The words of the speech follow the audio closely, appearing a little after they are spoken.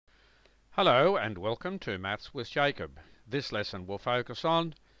Hello and welcome to Maths with Jacob. This lesson will focus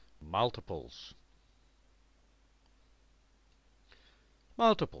on multiples.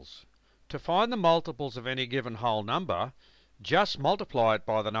 Multiples. To find the multiples of any given whole number, just multiply it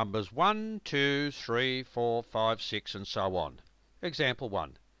by the numbers 1, 2, 3, 4, 5, 6 and so on. Example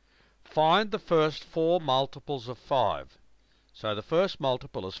 1. Find the first four multiples of 5. So the first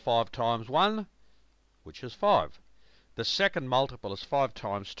multiple is 5 times 1, which is 5. The second multiple is 5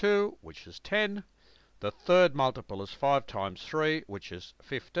 times 2, which is 10. The third multiple is 5 times 3, which is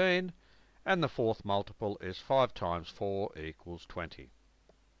 15. And the fourth multiple is 5 times 4 equals 20.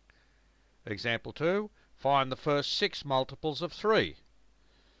 Example 2. Find the first 6 multiples of 3.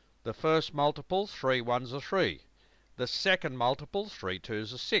 The first multiple, 3 ones are 3. The second multiple, 3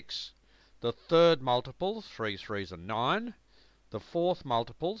 twos are 6. The third multiple, 3 threes are 9. The fourth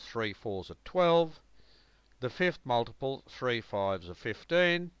multiple, 3 fours are 12. The fifth multiple, 3 fives are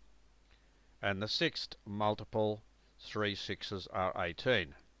 15, and the sixth multiple, 3 sixes are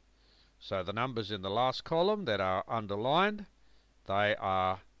 18. So the numbers in the last column that are underlined, they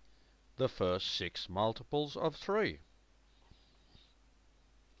are the first 6 multiples of 3.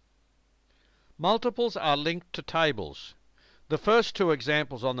 Multiples are linked to tables. The first two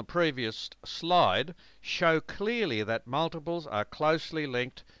examples on the previous slide show clearly that multiples are closely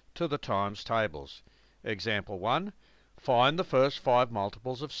linked to the times tables. Example 1, find the first 5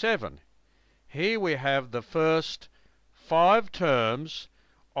 multiples of 7. Here we have the first 5 terms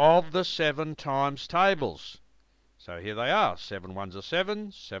of the 7 times tables. So here they are. 7 ones are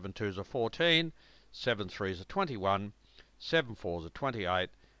 7, 7 twos are 14, 7 threes are 21, 7 fours are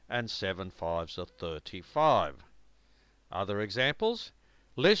 28, and 7 fives are 35. Other examples,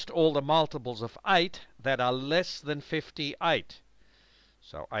 list all the multiples of 8 that are less than 58.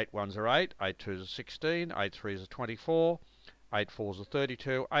 So 8 ones are 8, 8 twos are 16, 8 threes are 24, 8 fours are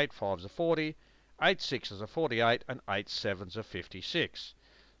 32, 8 fives are 40, 8 sixes are 48, and 8 sevens are 56.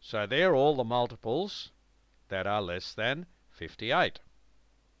 So they're all the multiples that are less than 58.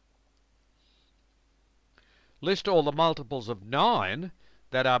 List all the multiples of 9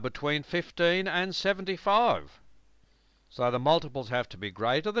 that are between 15 and 75. So the multiples have to be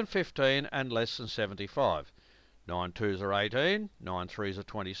greater than 15 and less than 75. 9 twos are 18, 9 threes are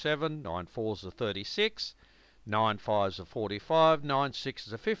 27, 9 fours are 36, 9 fives are 45, 9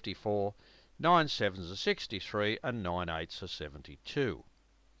 sixes are 54, 9 sevens are 63, and 9 eights are 72.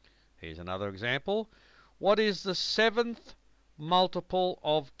 Here's another example. What is the 7th multiple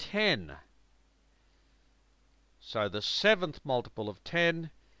of 10? So the 7th multiple of 10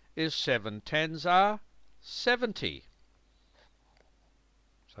 is 7 tens are 70.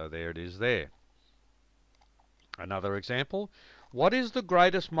 So there it is there. Another example, what is the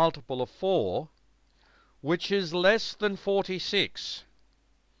greatest multiple of 4 which is less than 46?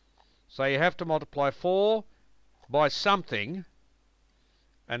 So you have to multiply 4 by something,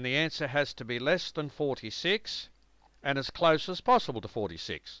 and the answer has to be less than 46 and as close as possible to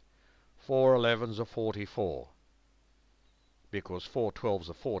 46. 4 11s are 44, because 4 12s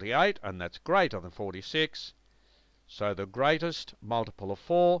are 48, and that's greater than 46. So the greatest multiple of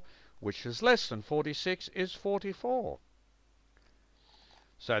 4 which is less than 46 is 44.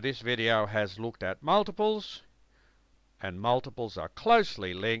 So this video has looked at multiples, and multiples are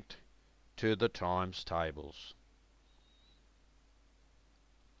closely linked to the times tables.